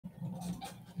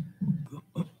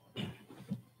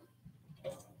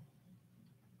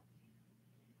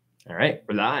right,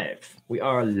 we're live. We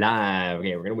are live.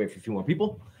 Okay, we're gonna wait for a few more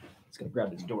people. Just gonna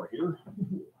grab this door here.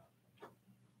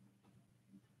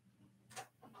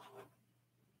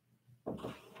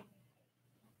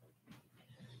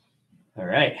 All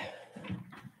right.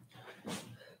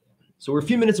 So we're a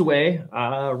few minutes away.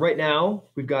 Right now,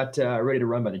 we've got Ready to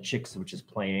Run by the Chicks, which is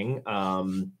playing.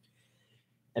 And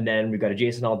then we've got a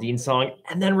Jason Aldean song,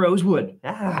 and then Rosewood.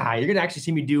 You're gonna actually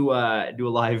see me do a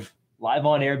live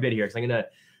on air bit here, because I'm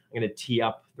gonna tee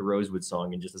up the Rosewood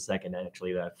song in just a second.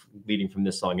 Actually, leading from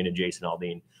this song into Jason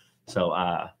Aldean. So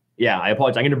yeah, I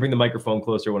apologize. I'm gonna bring the microphone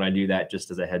closer when I do that,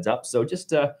 just as a heads up. So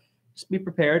just be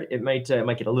prepared. It might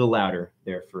get a little louder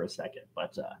there for a second,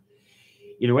 but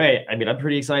either way, I mean, I'm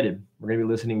pretty excited. We're gonna be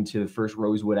listening to the first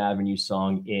Rosewood Avenue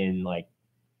song in, like,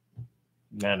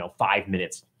 I don't know, 5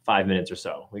 minutes. 5 minutes or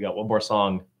so. We got one more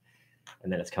song,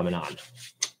 and then it's coming on.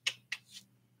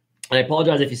 And I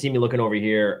apologize if you see me looking over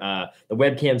here. The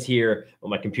webcam's here, but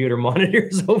my computer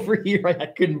monitor's over here. I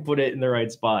couldn't put it in the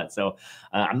right spot. So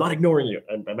I'm not ignoring you.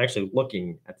 I'm actually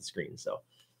looking at the screen. So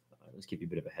I'll just give you a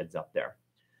bit of a heads up there.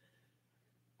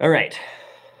 All right.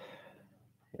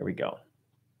 Here we go.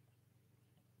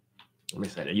 I'm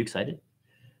excited. Are you excited?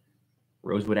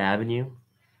 Rosewood Avenue.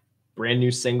 Brand new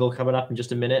single coming up in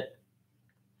just a minute.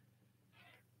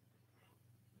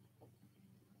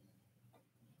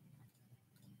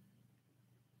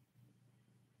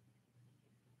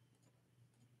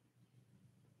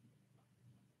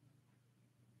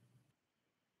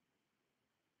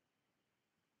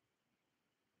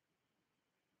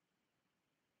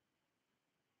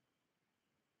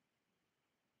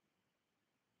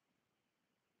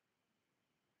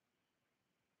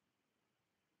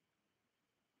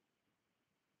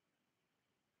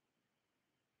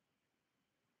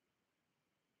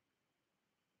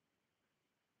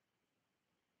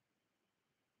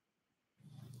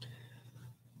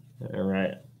 All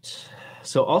right.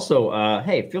 So also,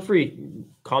 hey, feel free,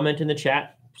 comment in the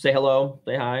chat, say hello,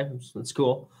 say hi. That's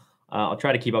cool. I'll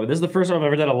try to keep up. This is the first time I've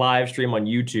ever done a live stream on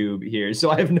YouTube here, so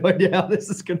I have no idea how this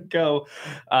is going to go.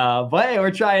 But hey,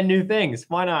 we're trying new things.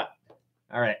 Why not?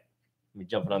 All right. Let me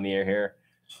jump on the air here.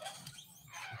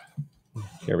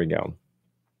 Here we go.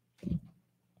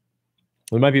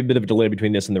 There might be a bit of a delay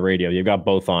between this and the radio. You've got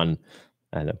both on.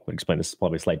 I would explain this,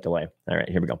 probably a slight delay. All right,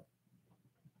 here we go.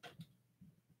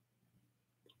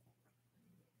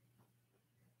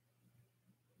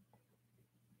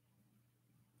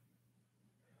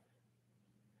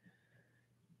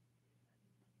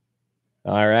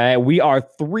 All right, we are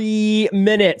 3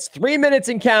 minutes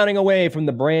and counting away from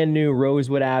the brand new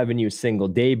Rosewood Avenue single,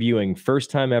 debuting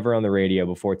first time ever on the radio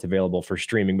before it's available for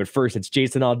streaming. But first, it's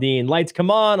Jason Aldean. Lights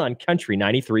come on Country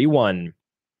 93.1.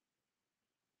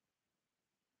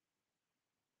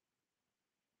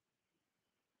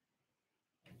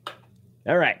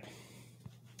 All right,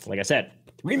 like I said,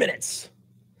 3 minutes.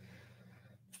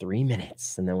 3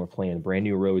 minutes, and then we're playing a brand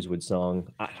new Rosewood song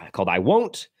called I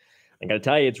Won't. I gotta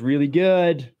tell you, it's really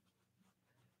good.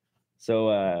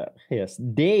 So yes,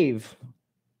 Dave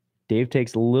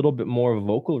takes a little bit more of a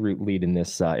vocal lead in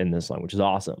this song, which is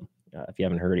awesome. If you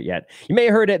haven't heard it yet, you may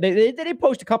have heard it. They did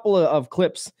post a couple of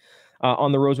clips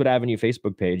on the Rosewood Avenue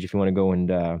Facebook page if you want to go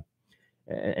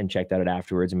and check that out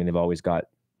afterwards. I mean, they've always got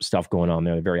stuff going on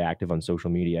there. They're very active on social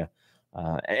media,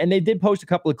 and they did post a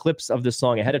couple of clips of this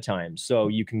song ahead of time, so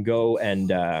you can go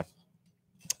and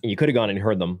you could have gone and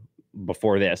heard them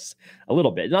before this a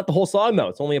little bit, not the whole song though.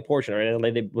 It's only a portion.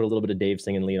 Right? They put a little bit of Dave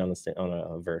singing lead on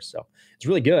a verse, so it's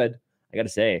really good. I got to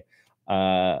say,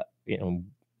 you know,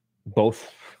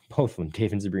 both of them,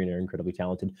 Dave and Sabrina, are incredibly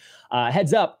talented.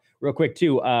 Heads up, real quick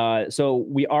too. So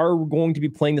we are going to be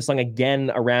playing the song again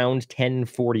around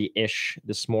 10:40-ish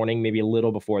this morning, maybe a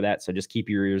little before that. So just keep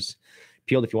your ears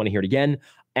peeled if you want to hear it again.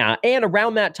 And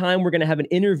around that time, we're going to have an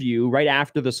interview right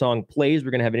after the song plays.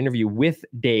 We're going to have an interview with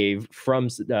Dave from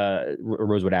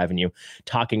Rosewood Avenue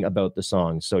talking about the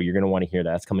song. So you're going to want to hear that.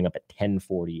 That's coming up at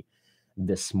 10:40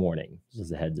 this morning. This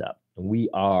is a heads up. We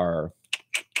are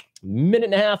a minute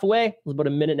and a half away. There's about a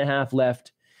minute and a half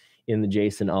left in the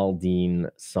Jason Aldean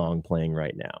song playing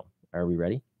right now. Are we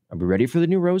ready? Are we ready for the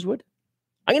new Rosewood?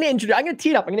 I'm gonna tee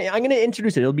it up. I'm gonna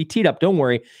introduce it. It'll be teed up. Don't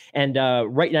worry. And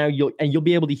right now you'll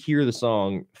be able to hear the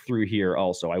song through here.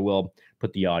 Also, I will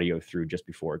put the audio through just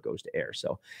before it goes to air.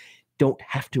 So don't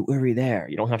have to worry there.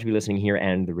 You don't have to be listening here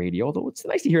and the radio. Although it's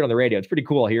nice to hear it on the radio. It's pretty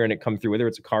cool hearing it come through, whether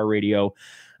it's a car radio,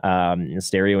 a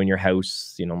stereo in your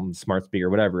house, you know, smart speaker,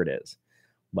 whatever it is.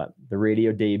 But the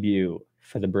radio debut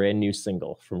for the brand new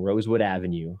single from Rosewood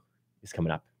Avenue is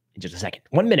coming up in just a second.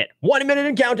 1 minute. 1 minute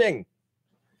and counting.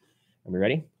 Are we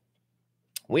ready?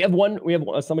 We have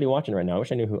somebody watching right now. I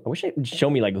wish I knew who. I wish it would show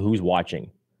me like who's watching,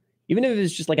 even if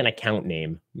it's just like an account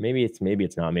name. Maybe it's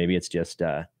not. Maybe it's just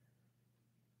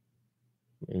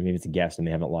maybe it's a guest and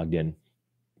they haven't logged in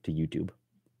to YouTube.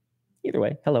 Either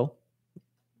way, hello.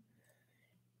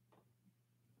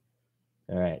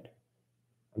 All right.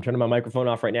 I'm turning my microphone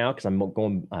off right now because I'm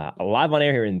going live on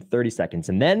air here in 30 seconds.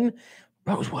 And then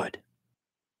Rosewood.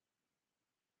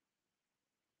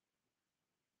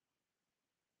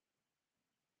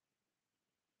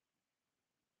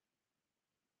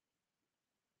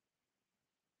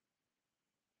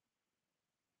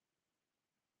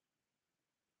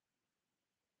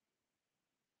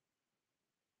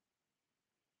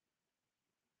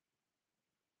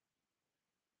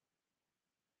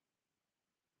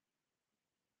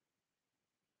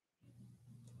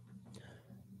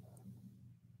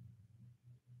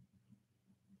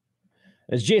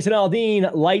 It's Jason Aldean.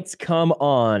 Lights come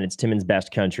on. It's Timmins'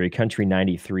 best country, Country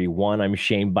 93.1. I'm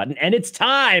Shane Button, and it's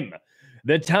time.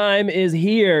 The time is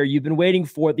here. You've been waiting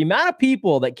for it. The amount of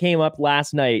people that came up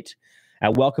last night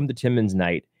at Welcome to Timmins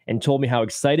Night and told me how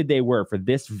excited they were for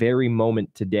this very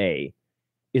moment today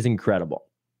is incredible.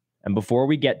 And before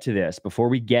we get to this, before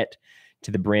we get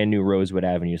to the brand new Rosewood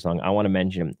Avenue song, I want to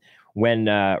mention when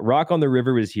Rock on the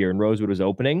River was here and Rosewood was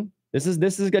opening. This is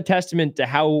a testament to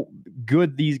how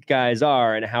good these guys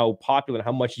are and how popular and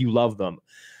how much you love them.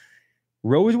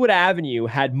 Rosewood Avenue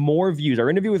had more views. Our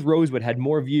interview with Rosewood had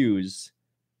more views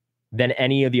than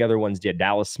any of the other ones did.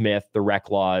 Dallas Smith, the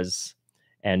Reclaws,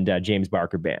 and James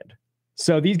Barker Band.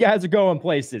 So these guys are going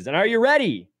places. And are you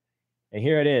ready? And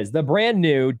here it is, the brand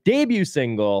new debut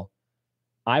single,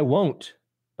 I Won't,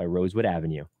 by Rosewood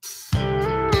Avenue.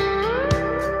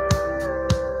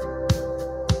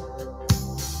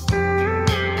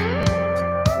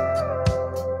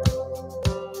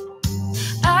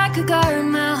 I could guard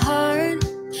my heart,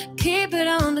 keep it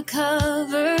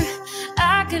undercover.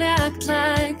 I could act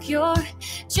like you're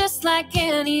just like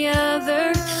any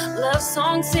other love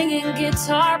song singing,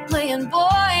 guitar playing boy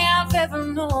I've ever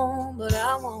known, but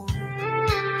I won't.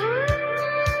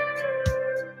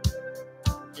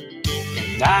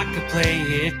 And I could play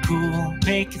it cool,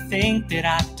 make you think that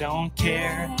I don't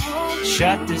care.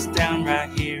 Shut this down right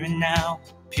here and now,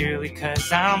 purely cause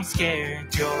I'm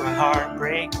scared. You're a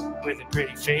heartbreak with a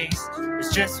pretty face.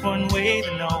 There's just one way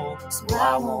to know, so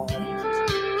I won't.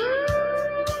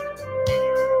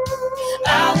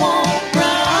 I won't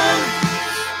run,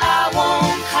 I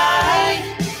won't hide,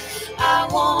 I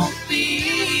won't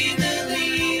be the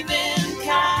leaving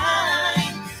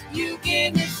kind. You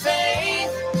give me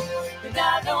faith, but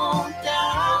I don't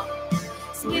doubt.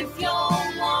 So if you're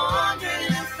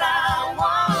wondering if I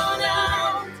want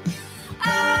out, I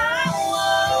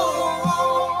won't.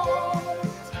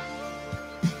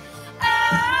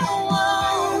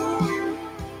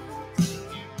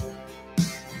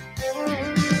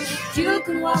 You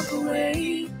can walk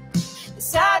away,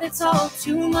 decide it's all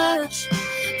too much,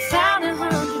 found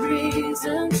 100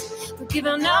 reasons for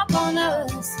giving up on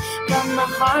us, but my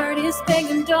heart is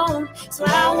begging don't, so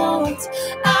I won't,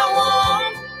 I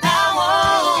won't, I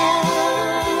won't.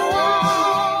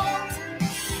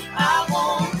 I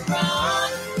won't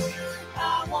run,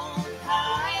 I won't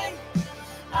hide,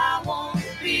 I won't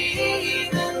be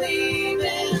the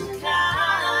leaving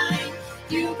kind.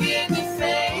 You give me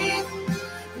faith,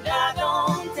 but I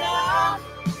don't doubt.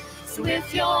 So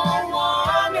if you're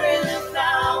wondering if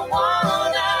I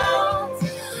want out,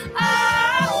 I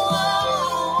won't,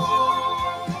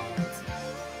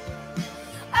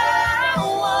 I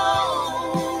won't.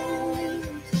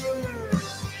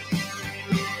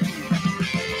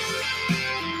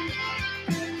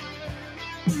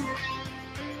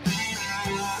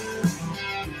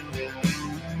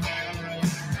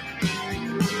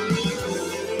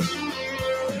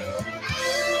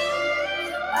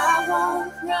 I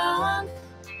won't run,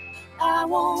 I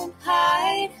won't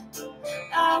hide,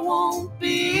 I won't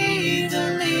be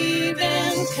the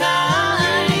leaving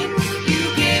kind.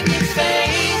 You give me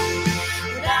faith,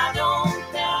 but I don't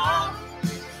doubt.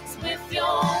 So if you're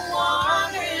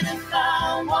wondering if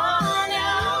I want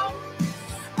out,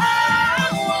 I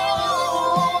won't,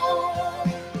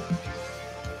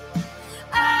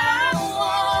 I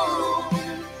won't,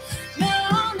 no,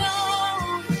 no,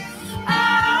 I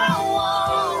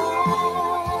won't,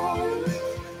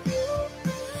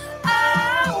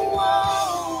 I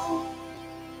won't.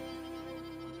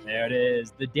 There it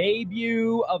is, the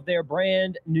debut of their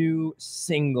brand new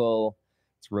single.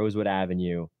 It's Rosewood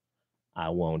Avenue, I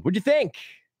Won't. What'd you think?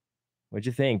 What'd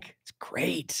you think? It's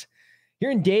great.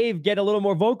 Hearing Dave get a little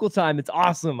more vocal time, it's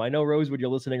awesome. I know, Rosewood, you're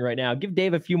listening right now. Give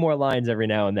Dave a few more lines every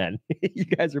now and then. You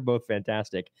guys are both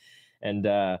fantastic.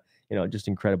 And, just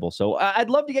incredible. So I'd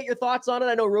love to get your thoughts on it.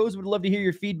 I know Rose would love to hear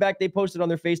your feedback. They posted on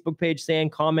their Facebook page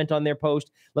saying, comment on their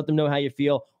post. Let them know how you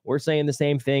feel. We're saying the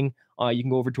same thing. You can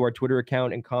go over to our Twitter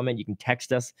account and comment. You can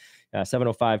text us,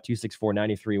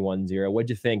 705-264-9310. What'd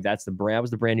you think? That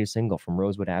was the brand new single from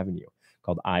Rosewood Avenue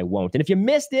called I Won't. And if you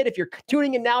missed it, if you're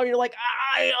tuning in now and you're like,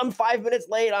 I'm 5 minutes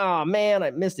late. Oh, man,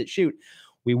 I missed it. Shoot.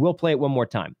 We will play it one more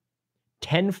time.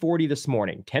 10:40 this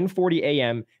morning, 10:40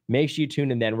 a.m. Make sure you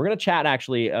tune in then. We're going to chat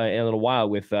actually in a little while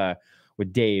with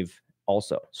Dave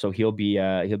also. So he'll be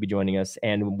joining us,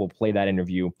 and we'll play that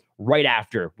interview right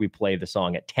after we play the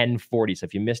song at 10:40. So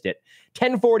if you missed it,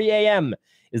 10:40 a.m.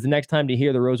 is the next time to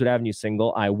hear the Rosewood Avenue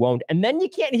single, I Won't. And then you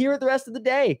can't hear it the rest of the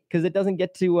day because it doesn't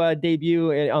get to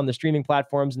debut on the streaming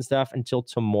platforms and stuff until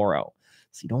tomorrow.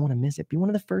 So you don't want to miss it. Be one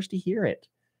of the first to hear it.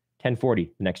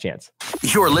 10:40, the next chance.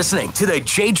 You're listening to the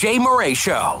JJ Murray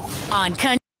Show On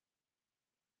Country.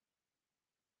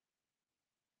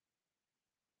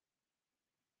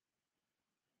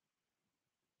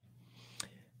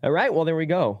 All right, well, there we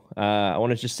go. I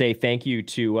want to just say thank you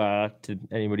to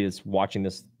anybody that's watching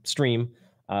this stream.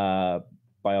 By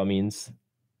all means,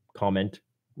 comment,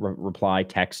 reply,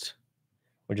 text.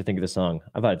 What'd you think of the song?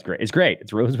 I thought it's great. It's great.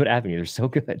 It's Rosewood Avenue. They're so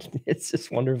good. It's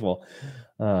just wonderful.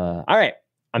 All right,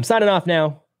 I'm signing off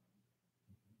now.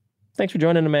 Thanks for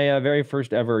joining my very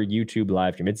first ever YouTube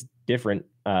live stream. It's different.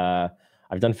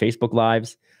 I've done Facebook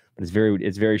lives, but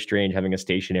it's very strange having a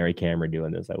stationary camera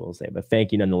doing this, I will say. But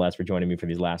thank you nonetheless for joining me for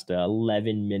these last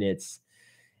 11 minutes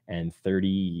and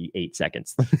 38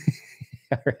 seconds.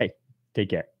 All right. Take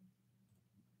care.